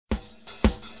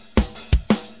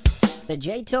the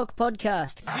J-Talk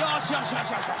podcast.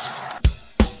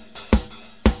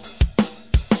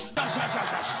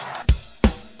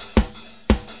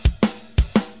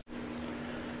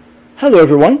 Hello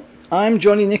everyone, I'm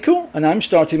Jonny Nicol and I'm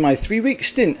starting my 3-week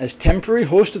stint as temporary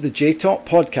host of the J-Talk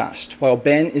podcast while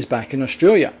Ben is back in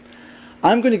Australia.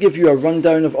 I'm going to give you a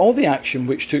rundown of all the action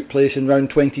which took place in round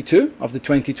 22 of the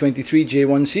 2023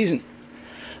 J1 season.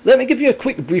 Let me give you a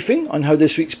quick briefing on how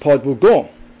this week's pod will go.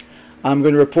 I'm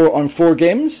going to report on 4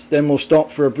 games, then we'll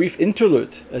stop for a brief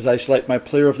interlude as I select my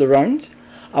player of the round.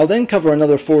 I'll then cover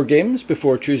another 4 games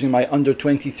before choosing my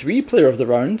under-23 player of the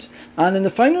round, and in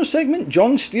the final segment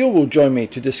Jon Steele will join me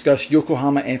to discuss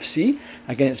Yokohama FC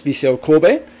against Vissel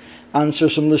Kobe, answer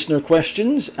some listener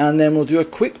questions, and then we'll do a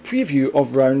quick preview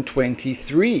of round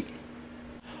 23.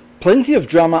 Plenty of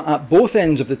drama at both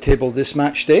ends of the table this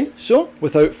match day, so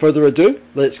without further ado,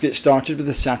 let's get started with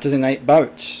the Saturday night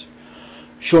bouts.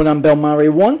 Shonan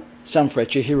Bellmare 1,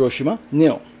 Sanfrecce Hiroshima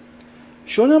 0.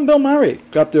 Shonan Bellmare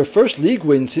grabbed their first league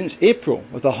win since April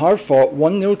with a hard-fought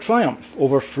 1-0 triumph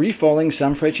over free-falling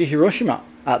Sanfrecce Hiroshima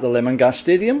at the Lemongas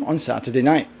Stadium on Saturday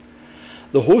night.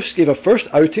 The hosts gave a first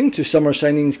outing to summer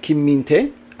signings Kim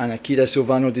Min-tae and Akira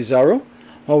Silvano Di Zaro,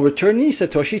 while returnee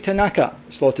Satoshi Tanaka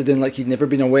slotted in like he'd never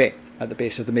been away at the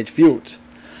base of the midfield.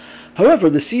 However,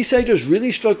 the Seasiders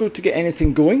really struggled to get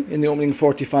anything going in the opening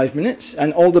 45 minutes,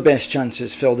 and all the best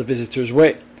chances fell the visitors'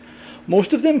 way.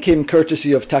 Most of them came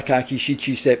courtesy of Takaaki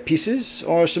Shichi's set pieces,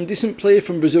 or some decent play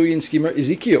from Brazilian schemer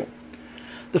Ezekiel.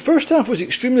 The first half was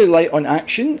extremely light on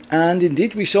action, and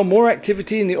indeed we saw more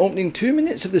activity in the opening 2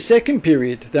 minutes of the second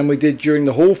period than we did during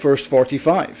the whole first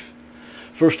 45.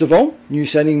 First of all, new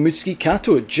signing Mutsuki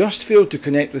Kato just failed to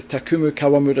connect with Takumu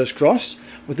Kawamura's cross,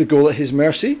 with the goal at his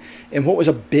mercy in what was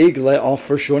a big let-off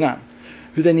for Shonan,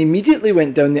 who then immediately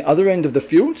went down the other end of the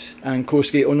field, and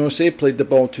Kosuke Onose played the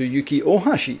ball to Yuki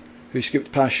Ohashi, who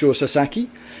skipped past Sho Sasaki,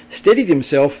 steadied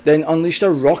himself, then unleashed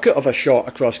a rocket of a shot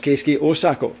across Cerezo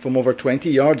Osaka from over 20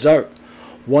 yards out.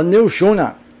 1-0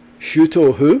 Shonan.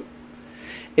 Shuto who?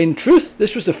 In truth,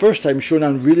 this was the first time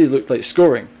Shonan really looked like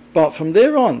scoring, but from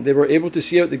there on they were able to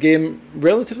see out the game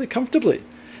relatively comfortably,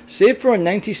 save for a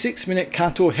 96-minute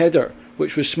Kato header,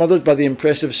 which was smothered by the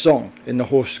impressive Song in the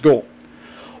host's goal.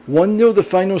 1-0 the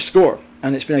final score,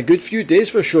 and it's been a good few days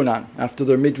for Shonan after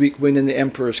their midweek win in the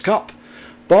Emperor's Cup.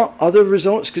 But other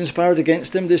results conspired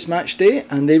against them this match day,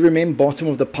 and they remain bottom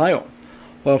of the pile.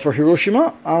 While for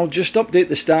Hiroshima, I'll just update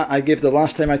the stat I gave the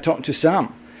last time I talked to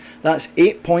Sam. That's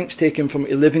 8 points taken from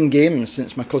 11 games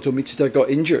since Makoto Mitsuda got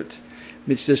injured.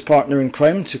 Mitsuda's partner in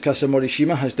crime, Tsukasa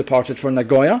Morishima, has departed for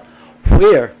Nagoya.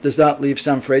 Where does that leave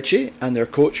Sanfrecce and their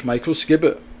coach Michael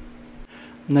Skibu?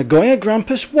 Nagoya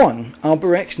Grampus 1,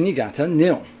 Albirex Niigata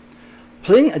 0.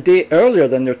 Playing a day earlier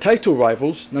than their title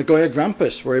rivals, Nagoya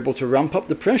Grampus were able to ramp up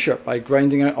the pressure by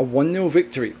grinding out a 1-0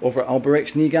 victory over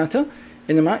Albirex Niigata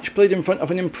in a match played in front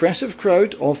of an impressive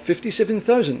crowd of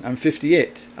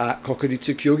 57,058 at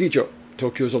Kokuritsu Kyogijo,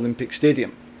 Tokyo's Olympic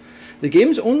Stadium. The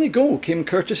game's only goal came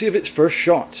courtesy of its first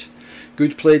shot.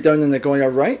 Good play down the Nagoya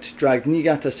right dragged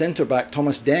Niigata centre-back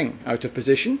Thomas Deng out of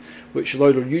position, which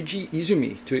allowed Ryuji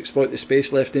Izumi to exploit the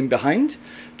space left in behind,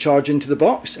 charge into the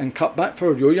box and cut back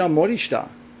for Ryoya Morishita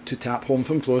to tap home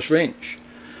from close range.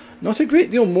 Not a great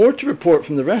deal more to report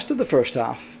from the rest of the first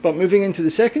half, but moving into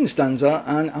the second stanza,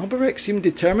 and Albirex seemed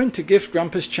determined to give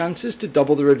Grampus chances to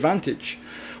double their advantage,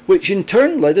 which in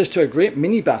turn led us to a great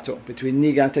mini-battle between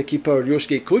Niigata keeper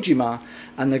Ryosuke Kojima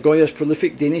and Nagoya's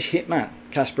prolific Danish hitman,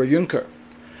 Kasper Junker.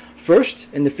 First,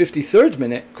 in the 53rd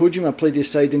minute, Kojima played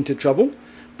his side into trouble,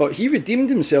 but he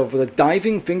redeemed himself with a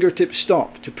diving fingertip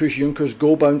stop to push Junker's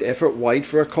goal-bound effort wide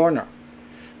for a corner.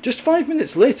 Just 5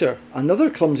 minutes later, another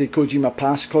clumsy Kojima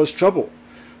pass caused trouble.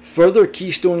 Further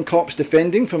Keystone Cops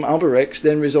defending from Albirex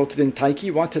then resulted in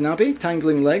Taiki Watanabe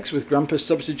tangling legs with Grampus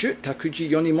substitute Takuji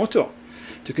Yonimoto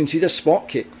to concede a spot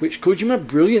kick, which Kojima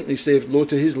brilliantly saved low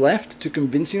to his left to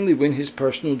convincingly win his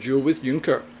personal duel with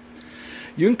Junker.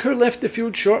 Junker left the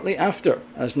field shortly after,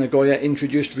 as Nagoya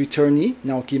introduced returnee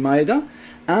Naoki Maeda,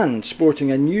 and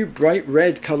sporting a new bright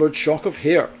red coloured shock of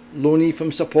hair, loanee from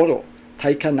Sapporo,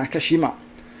 Taika Nakashima.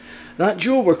 That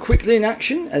duo were quickly in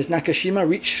action as Nakashima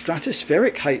reached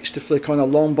stratospheric heights to flick on a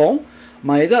long ball.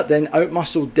 Maeda then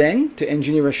outmuscled Deng to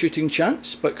engineer a shooting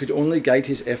chance, but could only guide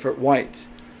his effort wide.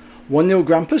 1-0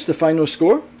 Grampus, the final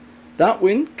score. That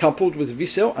win, coupled with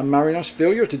Vissel and Marinos'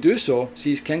 failure to do so,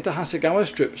 sees Kenta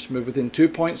Hasegawa's troops move within 2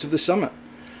 points of the summit,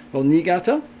 while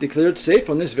Niigata, declared safe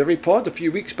on this very pod a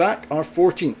few weeks back, are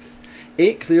 14th,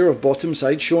 8 clear of bottom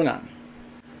side Shonan.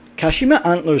 Kashima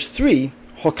Antlers 3,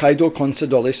 Hokkaido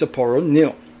Consadole Sapporo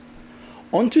 0.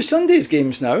 On to Sunday's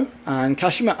games now, and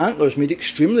Kashima Antlers made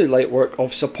extremely light work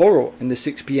of Sapporo in the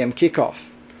 6 p.m.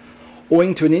 kickoff.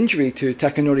 Owing to an injury to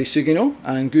Takanori Sugino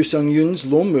and Gusung Yoon's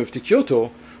loan move to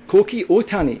Kyoto, Koki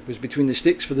Otani was between the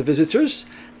sticks for the visitors,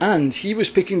 and he was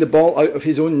picking the ball out of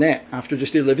his own net after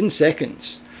just 11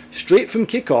 seconds. Straight from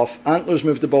kickoff, Antlers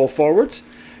moved the ball forward.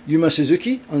 Yuma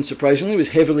Suzuki, unsurprisingly, was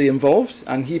heavily involved,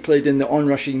 and he played in the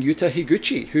onrushing Yuta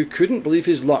Higuchi, who couldn't believe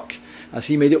his luck as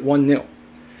he made it 1-0.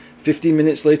 15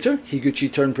 minutes later,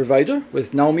 Higuchi turned provider,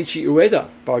 with Naomichi Ueda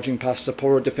barging past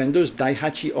Sapporo defenders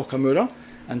Daihachi Okamura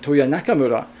and Toya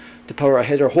Nakamura to power a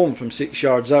header home from 6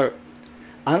 yards out.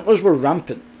 Antlers were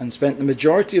rampant and spent the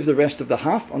majority of the rest of the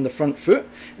half on the front foot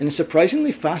in a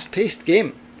surprisingly fast-paced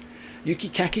game. Yuki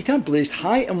Kakita blazed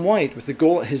high and wide with the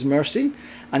goal at his mercy,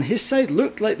 and his side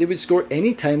looked like they would score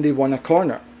any time they won a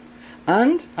corner.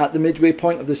 And at the midway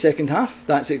point of the second half,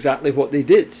 that's exactly what they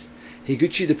did.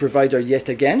 Higuchi the provider yet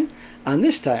again, and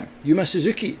this time Yuma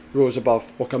Suzuki rose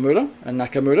above Okamura and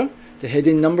Nakamura to head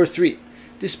in number 3,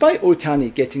 despite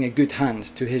Otani getting a good hand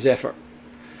to his effort.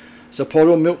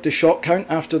 Sapporo milked the shot count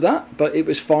after that, but it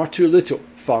was far too little,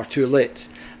 far too late,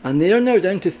 and they are now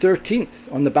down to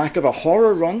 13th on the back of a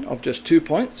horror run of just 2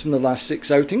 points from the last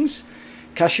 6 outings.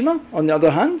 Kashima, on the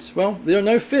other hand, well, they are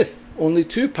now 5th, only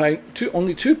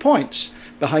 2 points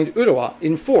behind Urawa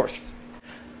in 4th.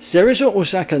 Cerezo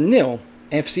Osaka 0,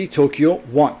 FC Tokyo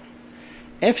 1.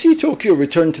 FC Tokyo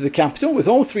returned to the capital with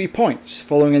all 3 points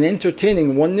following an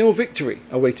entertaining 1-0 victory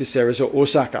away to Cerezo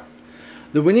Osaka.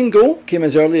 The winning goal came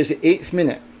as early as the 8th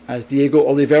minute as Diego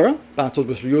Oliveira battled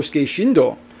with Ryosuke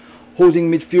Shindo.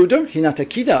 Holding midfielder Hinata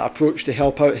Kida approached to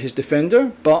help out his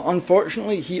defender, but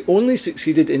unfortunately he only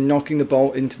succeeded in knocking the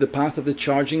ball into the path of the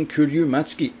charging Kuryu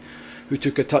Matsuki, who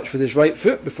took a touch with his right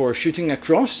foot before shooting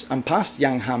across and past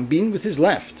Yang Hanbin with his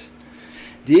left.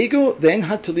 Diego then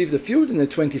had to leave the field in the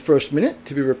 21st minute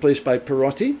to be replaced by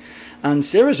Perotti, and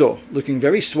Cerezo, looking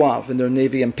very suave in their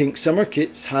navy and pink summer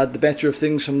kits, had the better of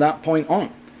things from that point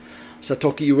on.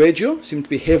 Satoki Uejo seemed to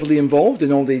be heavily involved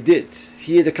in all they did.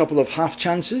 He had a couple of half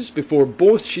chances before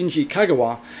both Shinji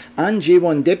Kagawa and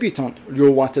J1 debutant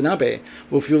Ryo Watanabe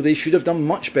will feel they should have done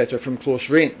much better from close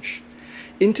range.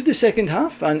 Into the second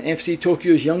half, and FC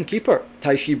Tokyo's young keeper,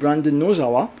 Taishi Brandon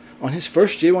Nozawa, on his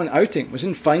first J1 outing, was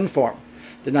in fine form,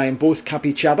 denying both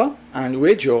Kapichaba and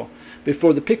Uejo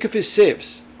before the pick of his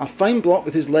saves, a fine block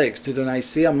with his legs to deny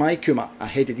Seiya Maikuma a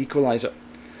headed equaliser.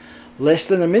 Less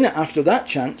than a minute after that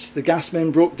chance, the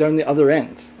gasmen broke down the other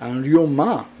end, and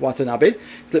Ryoma Watanabe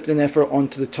flipped an effort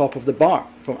onto the top of the bar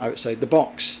from outside the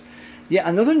box. Yet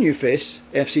another new face,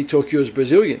 FC Tokyo's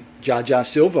Brazilian, Jaja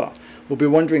Silva, will be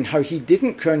wondering how he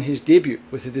didn't crown his debut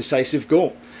with a decisive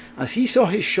goal, as he saw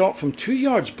his shot from 2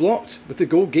 yards blocked with the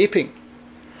goal gaping.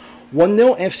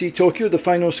 1-0 FC Tokyo the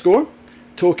final score.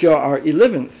 Tokyo are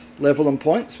 11th, level on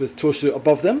points with Tosu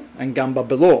above them and Gamba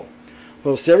below,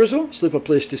 while Cerezo slip a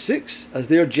place to 6th as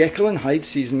their Jekyll and Hyde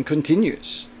season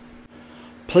continues.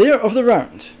 Player of the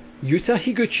round, Yuta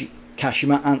Higuchi,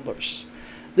 Kashima Antlers.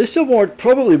 This award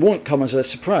probably won't come as a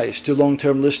surprise to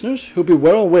long-term listeners who'll be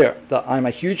well aware that I'm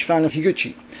a huge fan of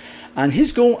Higuchi, and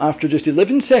his goal after just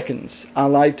 11 seconds,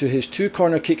 allied to his 2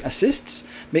 corner kick assists,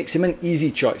 makes him an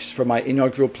easy choice for my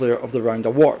inaugural Player of the Round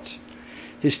award.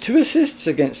 His 2 assists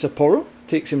against Sapporo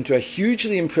takes him to a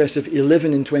hugely impressive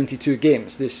 11 in 22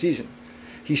 games this season.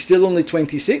 He's still only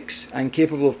 26 and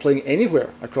capable of playing anywhere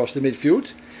across the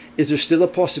midfield. Is there still a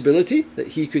possibility that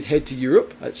he could head to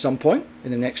Europe at some point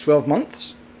in the next 12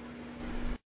 months?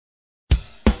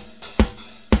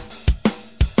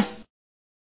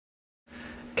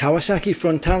 Kawasaki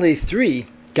Frontale 3,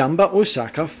 Gamba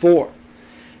Osaka 4.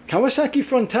 Kawasaki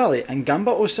Frontale and Gamba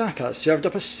Osaka served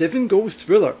up a 7-goal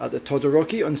thriller at the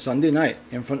Todoroki on Sunday night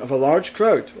in front of a large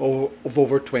crowd of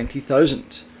over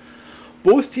 20,000.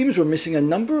 Both teams were missing a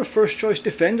number of first-choice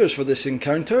defenders for this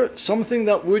encounter, something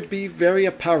that would be very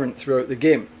apparent throughout the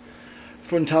game.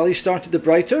 Frontale started the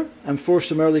brighter and forced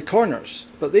some early corners,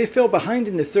 but they fell behind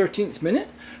in the 13th minute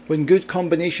when good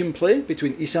combination play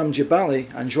between Issam Jebali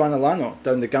and Joan Alano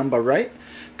down the Gamba right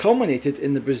culminated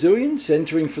in the Brazilian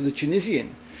centering for the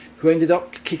Tunisian, who ended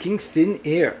up kicking thin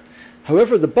air.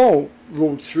 However, the ball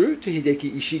rolled through to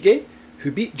Hideki Ishige,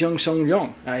 who beat Jung Sung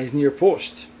Ryong at his near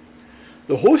post.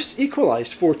 The hosts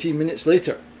equalised 14 minutes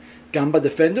later. Gamba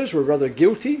defenders were rather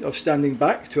guilty of standing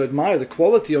back to admire the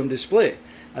quality on display,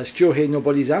 as Kyohei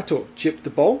Noborizato chipped the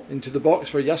ball into the box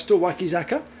for Yasuto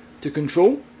Wakizaka to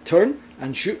control, turn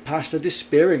and shoot past a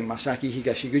despairing Masaki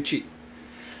Higashiguchi.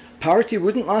 Parity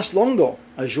wouldn't last long though,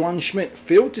 as Joan Schmidt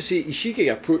failed to see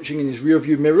Ishige approaching in his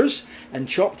rearview mirrors and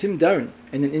chopped him down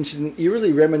in an incident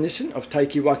eerily reminiscent of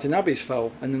Taiki Watanabe's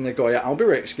foul in the Nagoya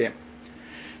Albirex game.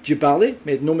 Jibali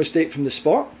made no mistake from the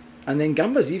spot, and then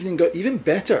Gamba's evening got even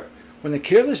better when a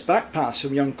careless back pass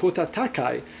from young Kota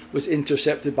Takai was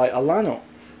intercepted by Alano,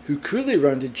 who coolly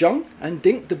rounded Jung and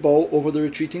dinked the ball over the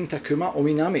retreating Takuma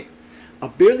Ominami. A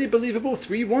barely believable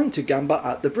 3-1 to Gamba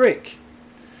at the break.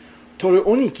 Toru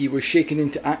Oniki was shaken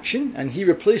into action, and he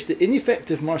replaced the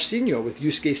ineffective Marcinho with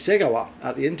Yusuke Segawa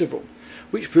at the interval,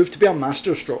 which proved to be a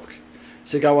masterstroke.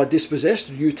 Segawa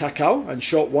dispossessed Ryu Takao and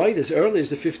shot wide as early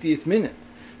as the 50th minute,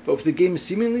 but with the game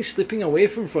seemingly slipping away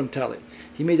from Frontale,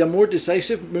 he made a more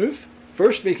decisive move,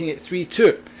 first making it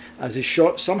 3-2, as his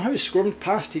shot somehow squirmed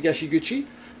past Higashiguchi,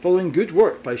 following good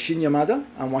work by Shin Yamada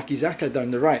and Wakizaka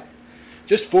down the right.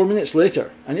 Just 4 minutes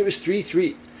later, and it was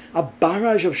 3-3. A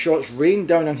barrage of shots rained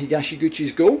down on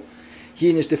Higashiguchi's goal. He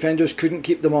and his defenders couldn't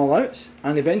keep them all out,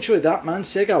 and eventually that man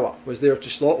Segawa was there to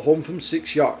slot home from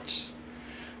 6 yards.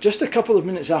 Just a couple of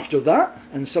minutes after that,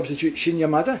 and substitute Shin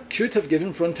Yamada could have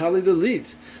given Frontale the lead,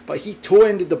 but he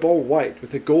toe-ended the ball wide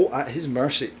with a goal at his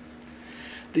mercy.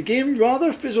 The game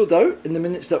rather fizzled out in the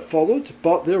minutes that followed,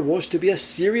 but there was to be a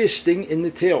serious sting in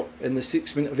the tail in the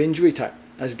 6th minute of injury time,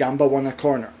 as Gamba won a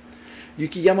corner.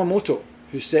 Yuki Yamamoto,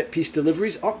 whose set-piece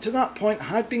deliveries up to that point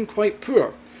had been quite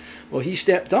poor, well, he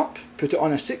stepped up, put it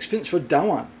on a sixpence for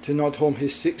Dawan to nod home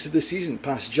his 6th of the season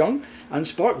past Jung, and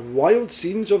sparked wild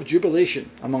scenes of jubilation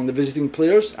among the visiting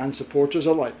players and supporters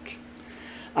alike.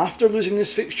 After losing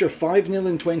this fixture 5-0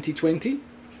 in 2020,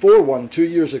 4-1 2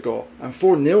 years ago, and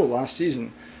 4-0 last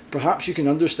season, perhaps you can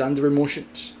understand their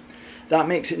emotions. That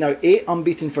makes it now 8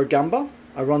 unbeaten for Gamba,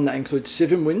 a run that includes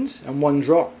 7 wins and 1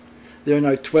 draw. They are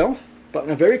now 12th, but in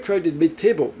a very crowded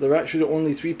mid-table, they're actually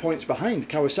only 3 points behind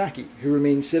Kawasaki, who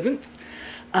remain 7th.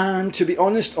 And to be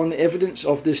honest, on the evidence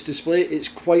of this display, it's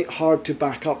quite hard to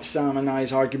back up Sam and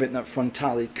I's argument that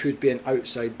Frontale could be an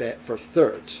outside bet for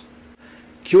 3rd.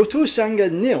 Kyoto Sanga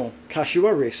 0,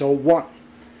 Kashiwa Reysol 1.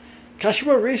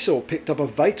 Kashiwa Reysol picked up a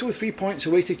vital 3 points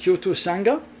away to Kyoto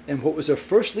Sanga in what was their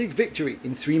first league victory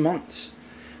in 3 months.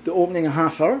 The opening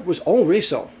half hour was all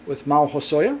Reysol, with Mao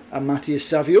Hosoya and Matthias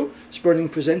Savio spurning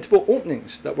presentable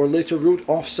openings that were later ruled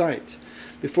offside,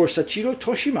 before Sachiro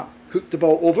Toshima hooked the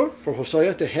ball over for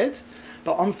Hosoya to head,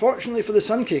 but unfortunately for the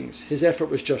Sun Kings, his effort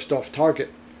was just off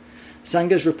target.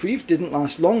 Sanga's reprieve didn't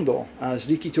last long though, as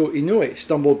Rikito Inoue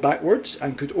stumbled backwards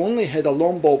and could only head a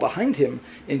long ball behind him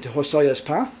into Hosoya's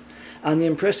path, and the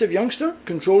impressive youngster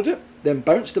controlled it, then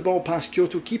bounced the ball past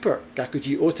Kyoto keeper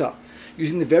Gakuji Ota,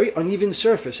 using the very uneven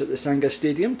surface at the Sanga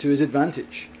Stadium to his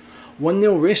advantage.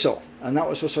 1-0 Reysol, and that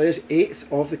was Hosoya's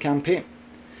 8th of the campaign.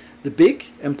 The big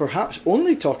and perhaps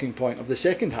only talking point of the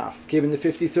second half came in the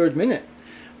 53rd minute,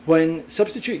 when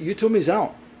substitute Yuto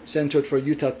Mizao centred for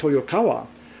Yuta Toyokawa,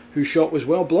 whose shot was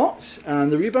well blocked,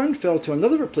 and the rebound fell to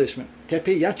another replacement,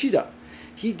 Tepe Yachida.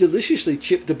 He deliciously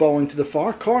chipped the ball into the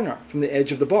far corner from the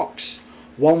edge of the box.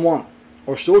 1-1,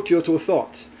 or so Kyoto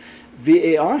thought.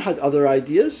 VAR had other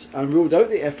ideas and ruled out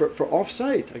the effort for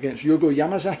offside against Ryogo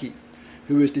Yamazaki,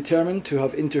 who was determined to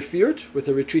have interfered with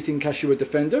a retreating Kashiwa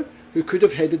defender who could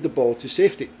have headed the ball to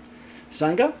safety.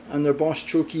 Sanga and their boss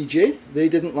Choki J, they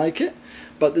didn't like it,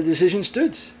 but the decision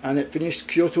stood, and it finished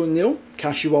Kyoto 0,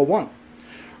 Kashiwa 1.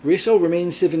 Reysol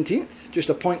remains 17th, just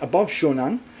a point above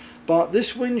Shonan, but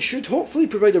this win should hopefully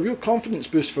provide a real confidence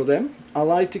boost for them,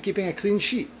 allied to keeping a clean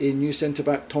sheet in new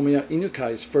centre-back Tomoya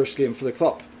Inukai's first game for the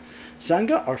club.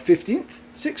 Sanga are 15th,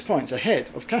 6 points ahead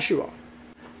of Kashiwa.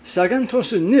 Sagan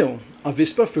Tosu 0,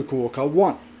 Avispa Fukuoka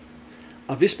 1.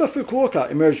 Avispa Fukuoka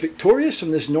emerged victorious from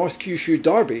this North Kyushu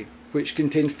derby, which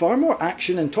contained far more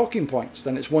action and talking points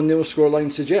than its 1-0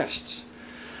 scoreline suggests.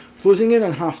 Closing in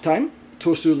on half-time,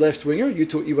 Tosu left winger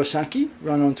Yuto Iwasaki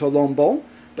ran onto a long ball,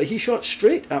 but he shot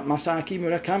straight at Masaaki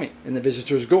Murakami in the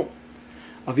visitors' goal.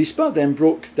 Avispa then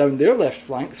broke down their left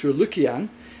flank through Lukian.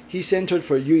 He centred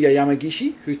for Yuya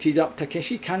Yamagishi, who teed up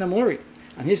Takeshi Kanamori,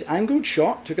 and his angled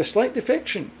shot took a slight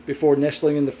deflection before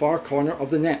nestling in the far corner of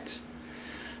the net.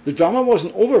 The drama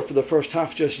wasn't over for the first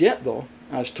half just yet though,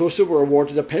 as Tosu were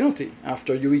awarded a penalty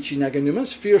after Yuichi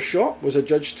Naganuma's fierce shot was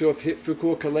adjudged to have hit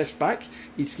Fukuoka left back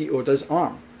Itsuki Oda's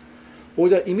arm.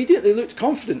 Oda immediately looked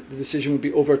confident the decision would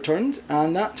be overturned,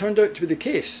 and that turned out to be the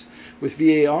case, with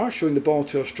VAR showing the ball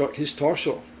to have struck his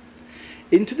torso.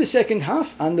 Into the second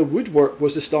half, and the woodwork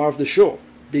was the star of the show,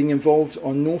 being involved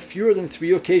on no fewer than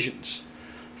 3 occasions.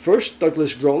 First,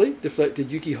 Douglas Grawley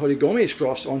deflected Yuki Horigome's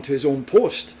cross onto his own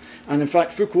post, and in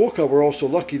fact Fukuoka were also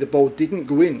lucky the ball didn't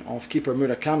go in off keeper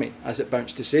Murakami as it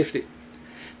bounced to safety.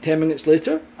 10 minutes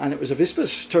later, and it was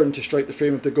Avispa's turn to strike the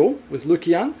frame of the goal, with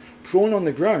Lukian prone on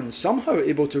the ground, somehow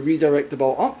able to redirect the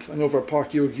ball up and over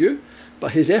Park Yo-gyu,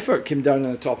 but his effort came down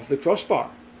on the top of the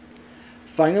crossbar.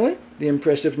 Finally, the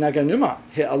impressive Naganuma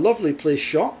hit a lovely place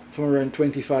shot from around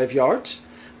 25 yards,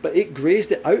 but it grazed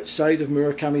the outside of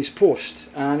Murakami's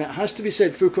post, and it has to be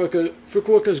said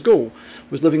Fukuoka's goal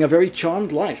was living a very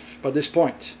charmed life by this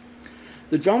point.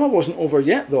 The drama wasn't over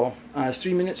yet though, as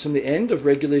 3 minutes from the end of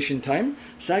regulation time,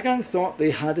 Sagan thought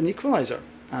they had an equaliser,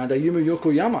 and Ayumu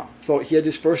Yokoyama thought he had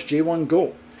his first J1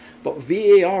 goal. But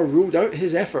VAR ruled out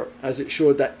his effort as it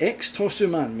showed that ex-Tosu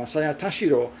man Masaya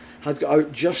Tashiro had got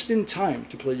out just in time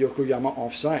to play Yokoyama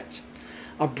offside.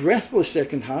 A breathless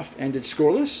second half ended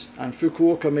scoreless, and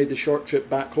Fukuoka made the short trip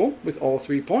back home with all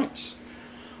 3 points.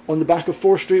 On the back of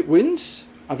 4 straight wins,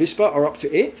 Avispa are up to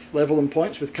 8th, level in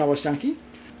points with Kawasaki.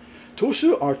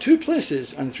 Tosu are 2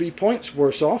 places and 3 points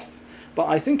worse off, but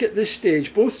I think at this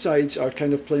stage both sides are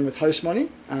kind of playing with house money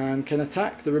and can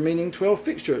attack the remaining 12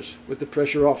 fixtures with the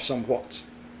pressure off somewhat.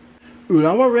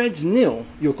 Urawa Reds 0,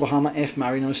 Yokohama F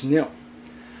Marinos 0.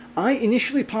 I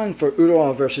initially planned for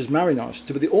Urawa vs Marinos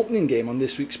to be the opening game on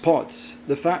this week's pod.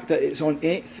 The fact that it's on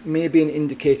 8th may be an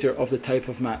indicator of the type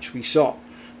of match we saw,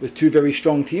 with 2 very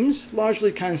strong teams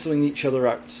largely cancelling each other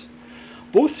out.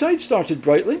 Both sides started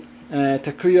brightly,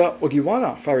 Takuya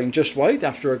Ogiwara firing just wide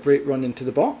after a great run into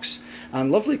the box, and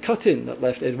lovely cut-in that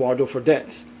left Eduardo for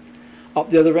dead. Up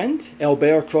the other end,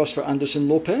 Elber crossed for Anderson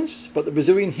Lopez, but the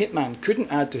Brazilian hitman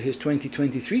couldn't add to his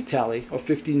 2023 tally of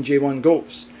 15 J1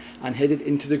 goals, and headed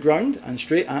into the ground and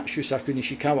straight at Shusaku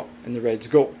Nishikawa in the Reds'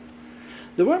 goal.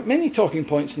 There weren't many talking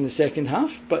points in the second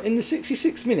half, but in the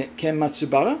 66th minute Ken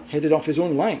Matsubara headed off his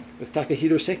own line, with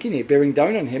Takahiro Sekine bearing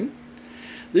down on him.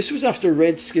 This was after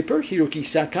Reds skipper Hiroki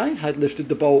Sakai had lifted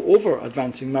the ball over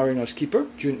advancing Marinos keeper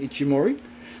Jun Ichimori.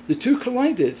 The two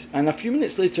collided, and a few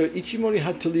minutes later Ichimori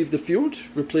had to leave the field,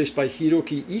 replaced by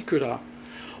Hiroki Ikura.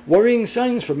 Worrying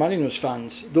signs for Marinos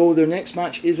fans, though their next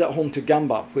match is at home to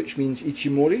Gamba, which means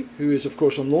Ichimori, who is of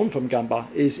course on loan from Gamba,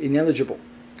 is ineligible.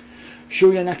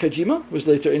 Shoya Nakajima was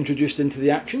later introduced into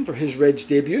the action for his Reds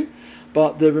debut,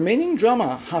 but the remaining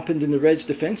drama happened in the Reds'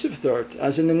 defensive third,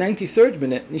 as in the 93rd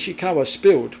minute Nishikawa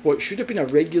spilled what should have been a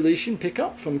regulation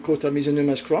pickup from Kota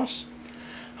Mizunuma's cross.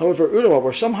 However, Urawa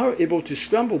were somehow able to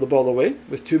scramble the ball away,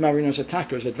 with 2 Marinos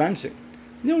attackers advancing.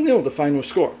 0-0 the final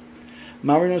score.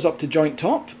 Marinos up to joint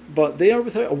top, but they are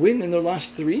without a win in their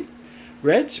last 3.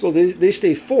 Reds, well, they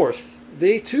stay 4th.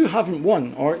 They too haven't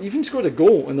won or even scored a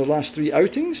goal in their last 3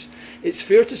 outings. It's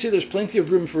fair to say there's plenty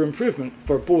of room for improvement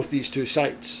for both these two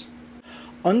sides.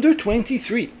 Under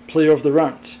 23 player of the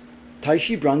round,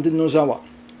 Taishi Brandon Nozawa,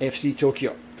 FC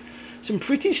Tokyo. Some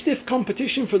pretty stiff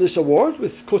competition for this award,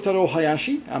 with Kotaro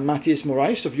Hayashi and Matthias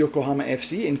Moraes of Yokohama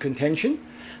FC in contention,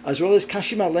 as well as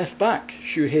Kashima left back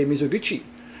Shuhei Mizoguchi,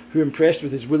 who impressed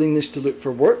with his willingness to look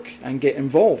for work and get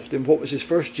involved in what was his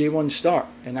first J1 start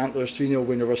in Antlers' 3-0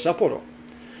 win over Sapporo.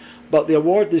 But the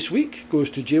award this week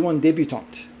goes to J1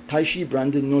 debutant Taishi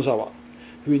Brandon Nozawa,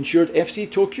 who ensured FC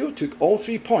Tokyo took all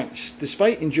 3 points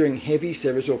despite enduring heavy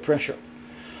Cerezo pressure.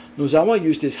 Nozawa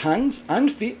used his hands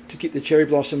and feet to keep the Cherry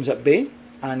Blossoms at bay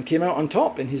and came out on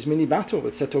top in his mini battle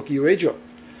with Satoki Uejo.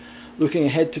 Looking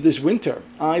ahead to this winter,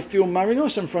 I feel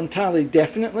Marinos and Frontale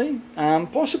definitely,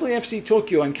 and possibly FC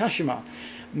Tokyo and Kashima,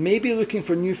 may be looking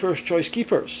for new first choice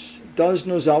keepers. Does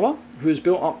Nozawa, who has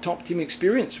built up top team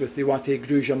experience with Iwate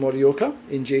Gruja Morioka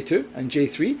in J2 and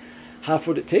J3, have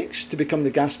what it takes to become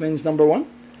the Gasmen's number 1?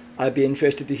 I'd be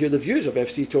interested to hear the views of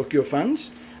FC Tokyo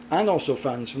fans, and also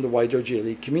fans from the wider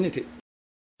J-League community.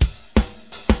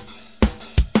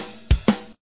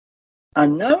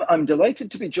 And now I'm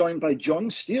delighted to be joined by Jon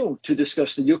Steele to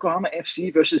discuss the Yokohama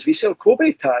FC versus Vissel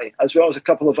Kobe tie, as well as a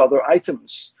couple of other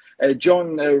items.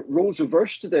 John, roles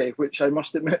reversed today, which I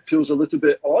must admit feels a little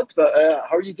bit odd, but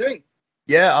how are you doing?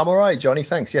 Yeah, I'm all right, Johnny.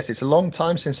 Thanks. Yes, it's a long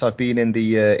time since I've been in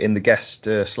the guest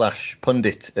slash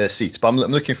pundit seat, but I'm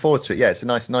looking forward to it. Yeah, it's a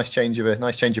nice change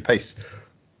of pace.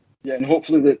 Yeah, and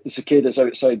hopefully the cicadas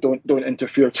outside don't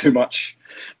interfere too much.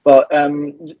 But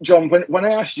John, when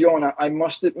I asked Jon, I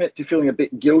must admit to feeling a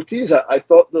bit guilty, as I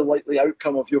thought the likely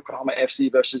outcome of Yokohama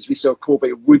FC versus Vissel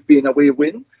Kobe would be an away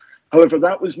win. However,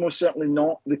 that was most certainly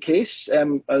not the case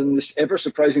in this ever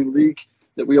surprising league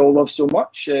that we all love so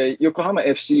much. Yokohama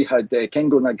FC had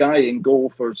Kengo Nagai in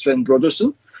goal for Sven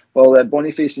Brodersen, while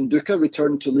Boniface Nduka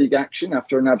returned to league action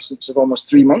after an absence of almost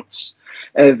 3 months.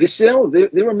 Vissel,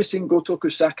 they were missing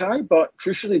Gotoku Sakai, but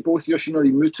crucially both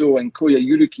Yoshinori Muto and Koya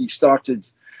Yuruki started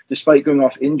despite going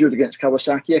off injured against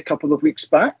Kawasaki a couple of weeks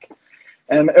back.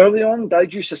 Early on,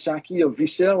 Daiju Sasaki of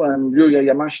Vissel and Ryoya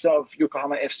Yamashita of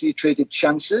Yokohama FC traded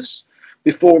chances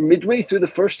before midway through the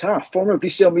first half. Former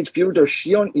Vissel midfielder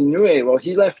Shion Inoue, well,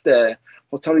 he left Hotaru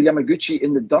Yamaguchi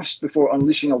in the dust before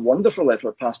unleashing a wonderful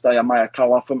effort past Aya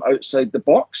Mayakawa from outside the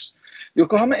box.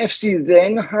 Yokohama FC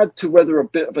then had to weather a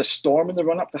bit of a storm in the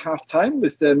run-up to half-time,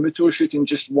 with Muto shooting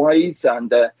just wide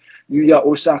and Yuya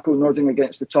Osaka nodding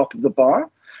against the top of the bar.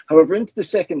 However, into the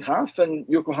second half, and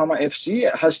Yokohama FC,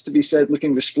 it has to be said,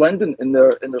 looking resplendent in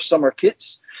their summer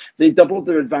kits, they doubled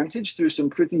their advantage through some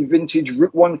pretty vintage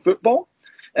Route 1 football.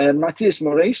 Matthias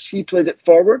Moraes, he played it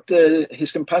forward.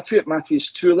 His compatriot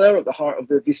Matthias Tuller at the heart of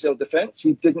the Vissel defence,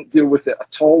 he didn't deal with it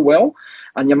at all well.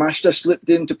 And Yamashita slipped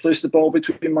in to place the ball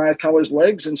between Mayakawa's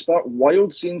legs and sparked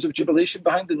wild scenes of jubilation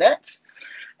behind the net.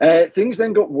 Things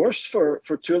then got worse for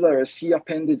Tuller as he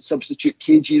upended substitute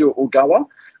Keijiro Ogawa.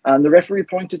 And the referee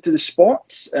pointed to the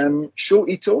spot. Sho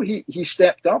Ito, he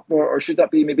stepped up, or should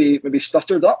that be maybe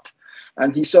stuttered up,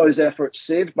 and he saw his efforts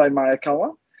saved by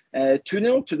Mayakawa.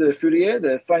 2-0 to the Fourier,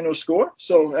 the final score.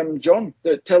 So, John,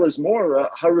 tell us more.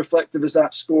 How reflective is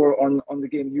that score on the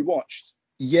game you watched?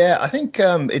 Yeah, I think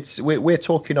we're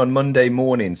talking on Monday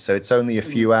morning, so it's only a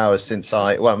few hours since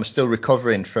I'm still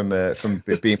recovering from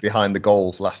being behind the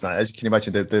goal last night. As you can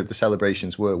imagine, the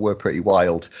celebrations were pretty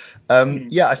wild.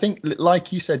 Yeah, I think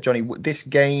like you said, Johnny, this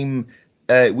game.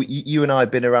 You and I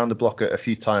have been around the block a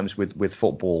few times with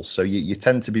football, so you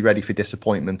tend to be ready for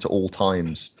disappointment at all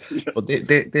times. Yeah. But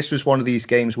this was one of these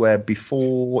games where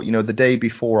before, the day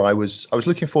before, I was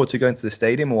looking forward to going to the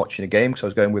stadium and watching a game because I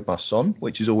was going with my son,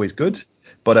 which is always good.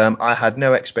 But I had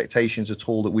no expectations at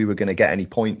all that we were going to get any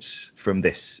points from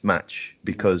this match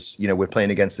because, we're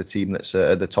playing against a team that's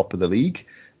at the top of the league.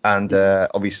 And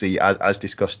obviously, as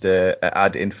discussed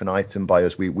ad infinitum by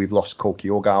us, we've lost Koki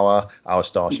Ogawa, our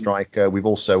star striker. We've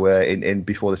also, in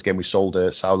before this game, we sold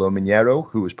Saulo Mineiro,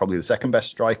 who was probably the second best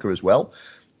striker as well.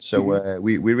 So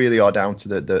we really are down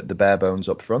to the bare bones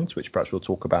up front, which perhaps we'll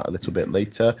talk about a little bit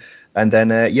later. And then,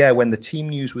 when the team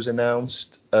news was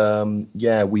announced,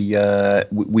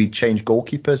 we changed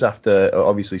goalkeepers after,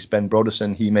 obviously, Sven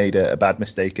Brodersen. He made a bad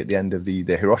mistake at the end of the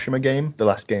Hiroshima game, the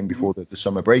last game before the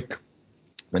summer break.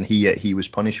 And he was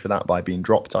punished for that by being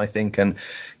dropped, I think. And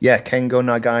Kengo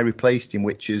Nagai replaced him,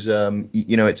 which is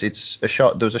it's a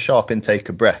sharp. There was a sharp intake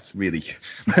of breath really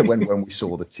when we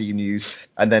saw the team news.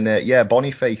 And then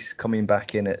Boniface coming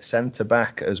back in at centre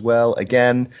back as well.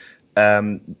 Again,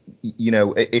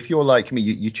 if you're like me,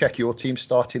 you check your team's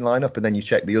starting lineup and then you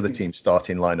check the other team's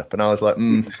starting lineup. And I was like,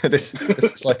 this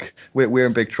is like we're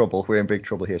in big trouble. We're in big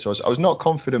trouble here. So I was not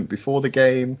confident before the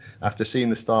game. After seeing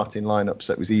the starting lineups,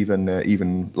 that was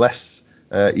even less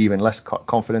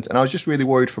confident. And I was just really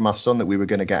worried for my son that we were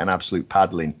going to get an absolute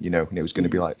paddling, and it was going to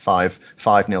be like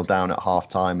 5-0 down at half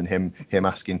time and him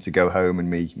asking to go home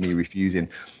and me refusing.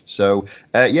 So,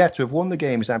 to have won the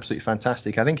game is absolutely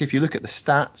fantastic. I think if you look at the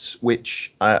stats,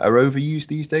 which are overused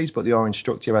these days, but they are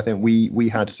instructive, I think we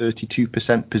had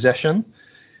 32% possession.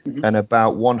 And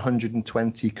about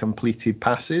 120 completed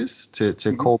passes to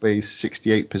Kobe's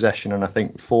 68 possession, and I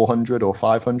think 400 or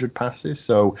 500 passes.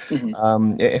 So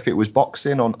if it was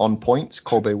boxing on points,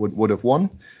 Kobe would have won.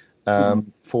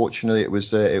 Fortunately, it was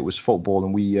football,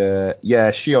 and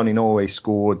Shion Inoue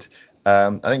scored.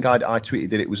 I think I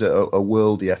tweeted that it was a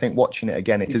worldie. I think watching it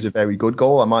again, it is a very good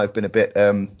goal. I might have been a bit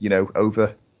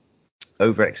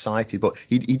overexcited, but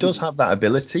he does have that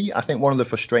ability. I think one of the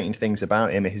frustrating things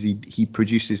about him is he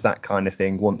produces that kind of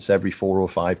thing once every 4 or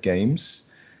 5 games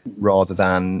rather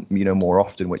than more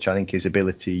often, which I think his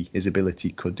ability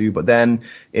could do. But then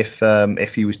if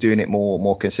he was doing it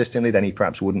more consistently, then he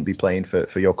perhaps wouldn't be playing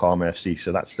for Yokohama FC.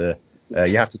 So that's the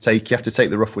you have to take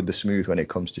the rough with the smooth when it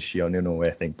comes to Shion Inoue,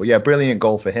 I think. But brilliant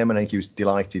goal for him, and I think he was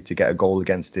delighted to get a goal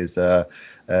against his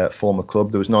former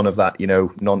club. There was none of that,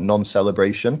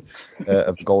 non-celebration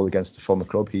of the goal against the former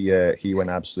club. He went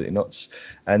absolutely nuts.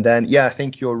 And then, I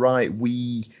think you're right.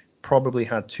 We probably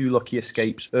had 2 lucky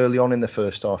escapes early on in the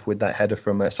first half with that header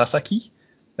from Sasaki.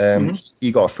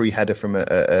 He got a free header from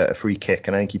a free kick,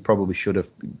 and I think he probably should have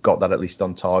got that at least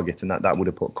on target, and that would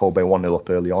have put Kobe 1-0 up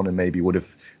early on, and maybe would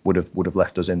have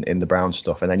left us in the brown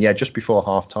stuff. And then just before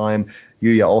half time,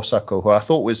 Yuya Osaka, who I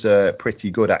thought was pretty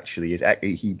good actually,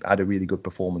 he had a really good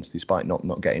performance despite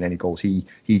not getting any goals. He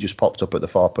just popped up at the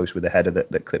far post with a header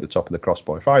that clipped the top of the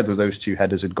crossbar. If either of those 2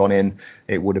 headers had gone in,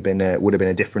 it would have been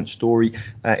a different story.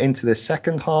 Into the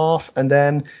second half, and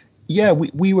then.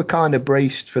 We were kind of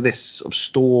braced for this sort of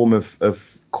storm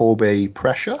of Kobe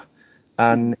pressure,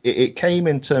 and it came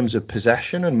in terms of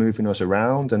possession and moving us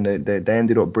around, and they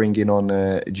ended up bringing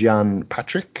on Gian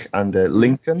Patrick and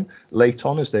Lincoln late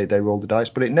on as they rolled the dice,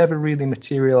 but it never really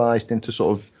materialised into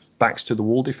sort of backs to the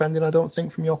wall defending, I don't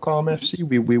think, from Yokohama FC.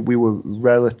 We were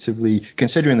relatively,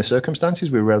 considering the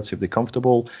circumstances, we were relatively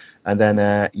comfortable. And then,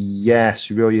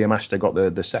 Suroya Matchday got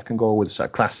the second goal with a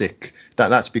classic.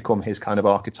 That's become his kind of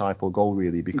archetypal goal,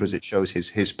 really, because it shows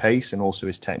his pace and also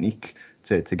his technique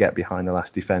to get behind the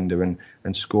last defender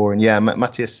and score. And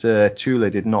Matthias Tula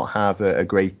did not have a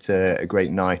great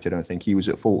night. I don't think he was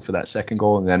at fault for that second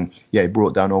goal. And then, he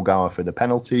brought down Ogawa for the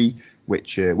penalty,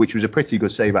 which was a pretty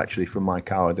good save actually from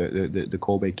Maikawa, the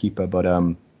Kobe keeper. But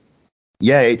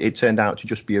it turned out to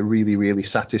just be a really, really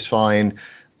satisfying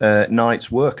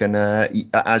night's work. And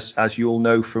as you all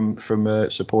know from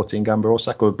supporting Gamba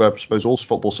Osaka, I suppose all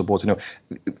football supporters know,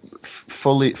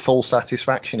 full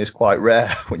satisfaction is quite rare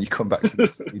when you come back to the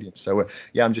stadium. So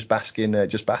I'm just basking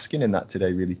in that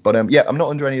today, really. But I'm not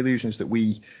under any illusions that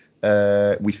we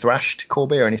thrashed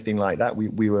Kobe or anything like that.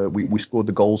 We scored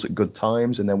the goals at good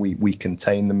times, and then we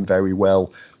contained them very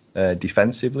well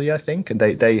defensively, I think. And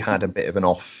they had a bit of an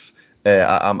off.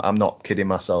 I'm not kidding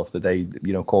myself that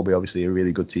Kobe obviously a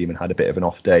really good team and had a bit of an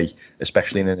off day,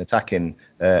 especially in an attacking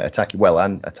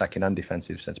and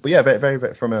defensive sense. But very,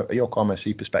 very from a Yokohama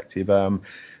FC perspective,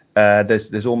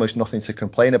 there's almost nothing to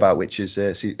complain about, which is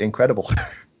incredible.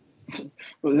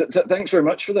 Well, thanks very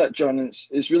much for that, John.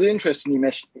 It's really interesting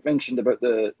you mentioned about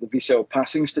the VCL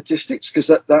passing statistics,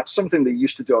 because that's something they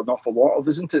used to do an awful lot of,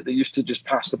 isn't it? They used to just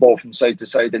pass the ball from side to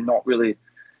side and not really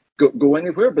go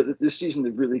anywhere. But this season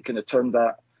they've really kind of turned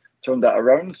that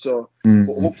around. So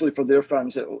hopefully for their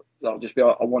fans that'll just be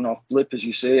a one-off blip, as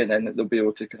you say, and then they'll be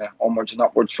able to kind of onwards and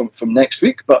upwards from next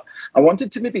week. But I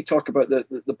wanted to maybe talk about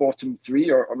the bottom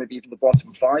three or maybe even the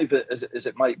bottom five as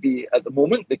it might be at the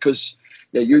moment, because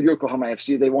your Yokohama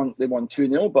FC, they won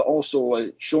 2-0, but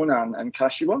also Shonan and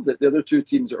Kashiwa, the other two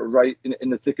teams that are right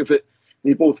in the thick of it,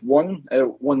 they both won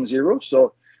 1-0.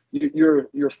 So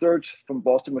you're third from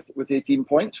bottom with 18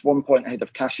 points, 1 point ahead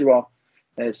of Kashiwa,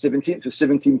 17th with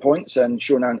 17 points, and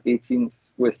Shonan 18th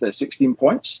with 16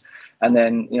 points. And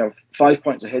then 5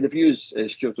 points ahead of you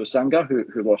is Kyoto Sanga,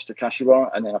 who lost to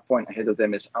Kashiwa, and then a point ahead of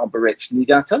them is Albirex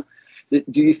Niigata.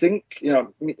 Do you think,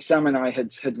 Sam and I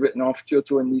had written off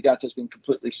Kyoto and Niigata as being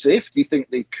completely safe? Do you think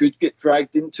they could get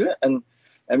dragged into it? And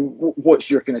what's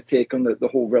your kind of take on the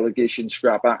whole relegation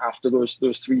scrap after those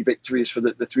three victories for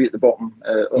the three at the bottom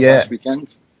last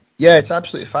weekend? Yeah, it's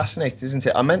absolutely fascinating, isn't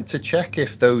it? I meant to check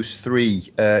if those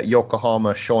three,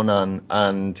 Yokohama, Shonan,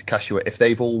 and Kashiwa, if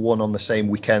they've all won on the same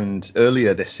weekend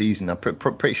earlier this season. I'm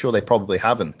pretty sure they probably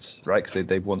haven't, right? Because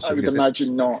they've won. I would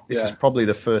imagine not. This is probably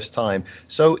the first time.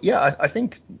 So I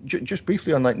think just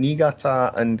briefly on like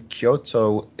Niigata and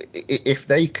Kyoto, if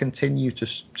they continue to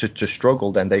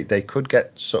struggle, then they could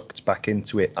get sucked back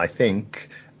into it, I think.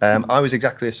 I was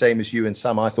exactly the same as you and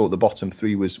Sam. I thought the bottom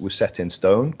three was set in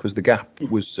stone, because the gap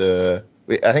was, I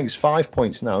think it's 5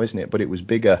 points now, isn't it? But it was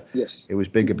bigger. Yes. It was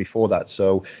bigger before that.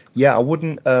 So, I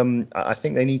wouldn't, I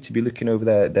think they need to be looking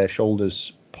over their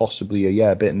shoulders, possibly,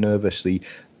 a bit nervously.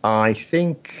 I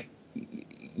think,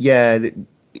 the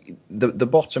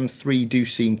bottom three do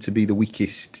seem to be the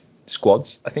weakest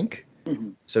squads, I think. Mm-hmm.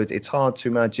 So it's hard to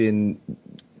imagine,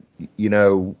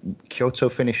 Kyoto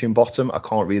finishing bottom. I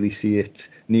can't really see it.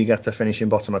 Niigata finishing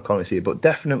bottom. I can't really see it. But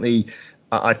definitely,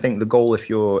 I think the goal,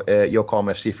 if you're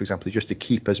Yokohama FC, for example, is just to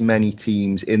keep as many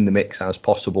teams in the mix as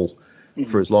possible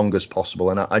for as long as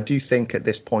possible. And I do think at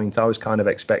this point, I was kind of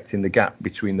expecting the gap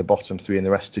between the bottom three and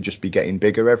the rest to just be getting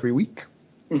bigger every week.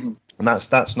 Mm-hmm. And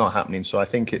that's not happening. So I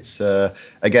think it's,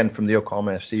 again, from the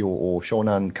Yokohama FC or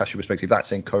Shonan Kashiwa perspective,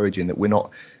 that's encouraging that we're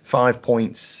not 5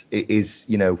 points. It is,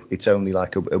 it's only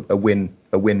like a win.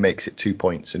 A win makes it 2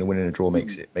 points, and a win and a draw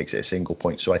makes it a single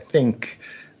point. So I think,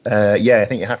 I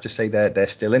think you have to say they're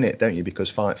still in it, don't you? Because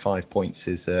 5 points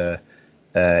is not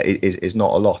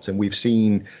a lot. And we've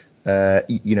seen,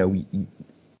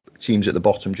 teams at the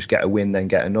bottom just get a win, then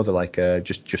get another, like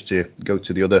just to go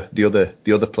to the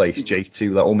other place.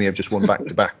 J2, that only have just won back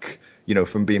to back,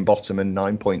 from being bottom and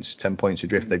 9 points, 10 points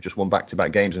adrift, they've just won back to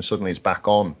back games, and suddenly it's back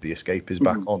on. The escape is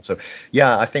back on. So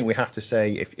I think we have to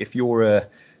say if you're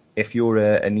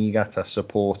a Niigata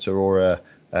supporter or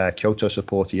a Kyoto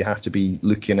supporter, you have to be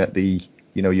looking at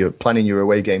you're planning your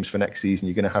away games for next season.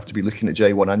 You're going to have to be looking at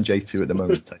J1 and J2 at the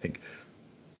moment, I think.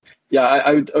 Yeah,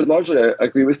 I would largely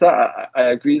agree with that. I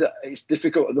agree that it's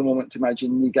difficult at the moment to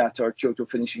imagine Niigata or Kyoto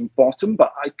finishing bottom,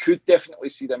 but I could definitely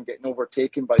see them getting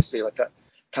overtaken by, say, like a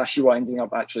Kashiwa ending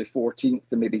up actually 14th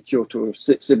and maybe Kyoto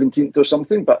 17th or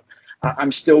something. But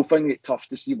I'm still finding it tough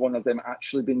to see one of them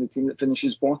actually being the team that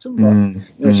finishes bottom.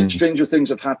 But stranger things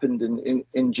have happened in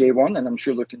J1, and I'm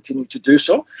sure they'll continue to do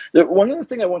so. One other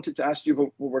thing I wanted to ask you, but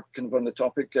we're kind of on the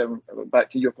topic, back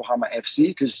to Yokohama FC,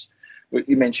 because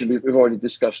you mentioned we've already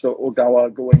discussed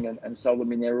Ogawa going and Saulo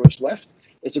Minero's left.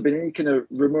 Has there been any kind of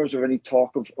rumours or any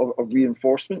talk of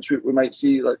reinforcements we might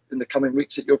see like in the coming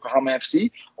weeks at Yokohama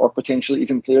FC, or potentially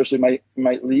even players who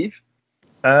might leave?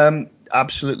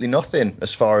 Absolutely nothing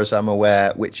as far as I'm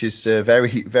aware, which is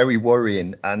very, very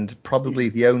worrying, and probably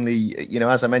the only,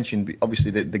 as I mentioned,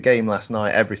 obviously the game last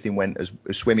night, everything went as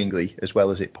swimmingly as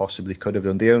well as it possibly could have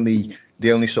done. The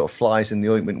only sort of flies in the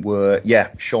ointment were,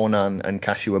 Shonan and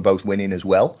Kashiwa both winning as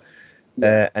well.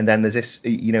 And then there's this,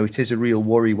 it is a real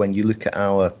worry when you look at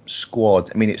our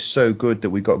squad. I mean, it's so good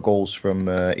that we got goals from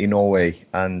Inoue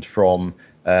and from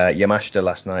Yamashita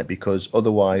last night, because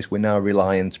otherwise we're now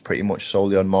reliant pretty much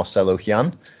solely on Marcelo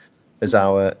Hian as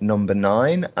our number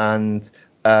 9, and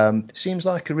seems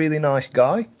like a really nice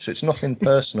guy, so it's nothing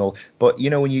personal, but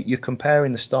when you're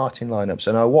comparing the starting lineups,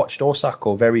 and I watched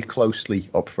Osaka very closely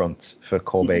up front for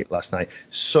Kobe last night,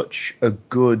 such a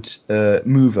good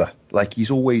mover, like he's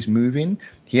always moving.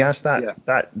 He has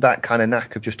that kind of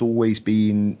knack of just always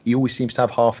being, he always seems to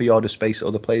have half a yard of space that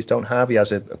other players don't have. He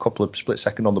has a couple of split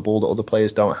second on the ball that other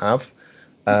players don't have.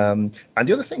 And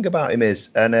the other thing about him is,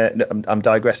 and I'm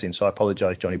digressing, so I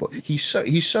apologise, Johnny, but he's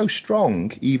so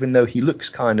strong, even though he looks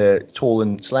kind of tall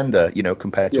and slender,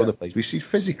 compared to other players. We see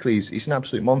physically he's an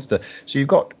absolute monster. So you've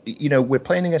got, we're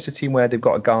playing against a team where they've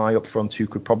got a guy up front who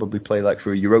could probably play like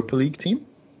for a Europa League team.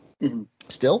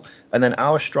 Still, and then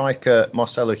our striker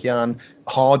Marcelo Hian,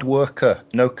 hard worker,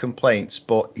 no complaints,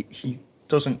 but he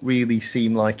doesn't really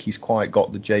seem like he's quite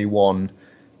got the J1.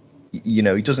 He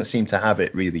doesn't seem to have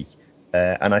it really.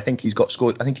 And I think he's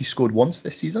scored. I think he scored once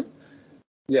this season.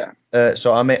 Yeah.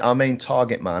 So our main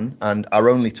target man and our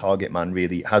only target man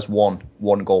really has one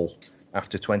goal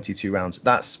after 22 rounds.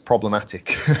 That's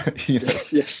problematic.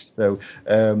 Yes. So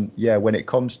when it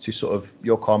comes to sort of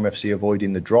Yokohama FC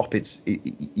avoiding the drop,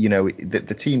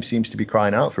 the team seems to be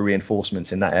crying out for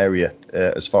reinforcements in that area,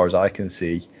 as far as I can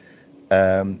see.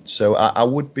 So I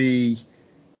would be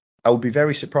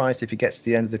very surprised if it gets to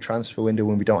the end of the transfer window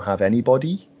when we don't have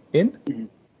anybody in.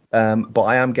 But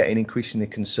I am getting increasingly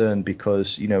concerned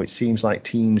because it seems like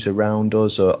teams around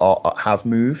us have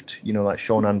moved. Like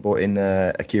Shonan brought in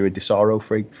Akira Disaro,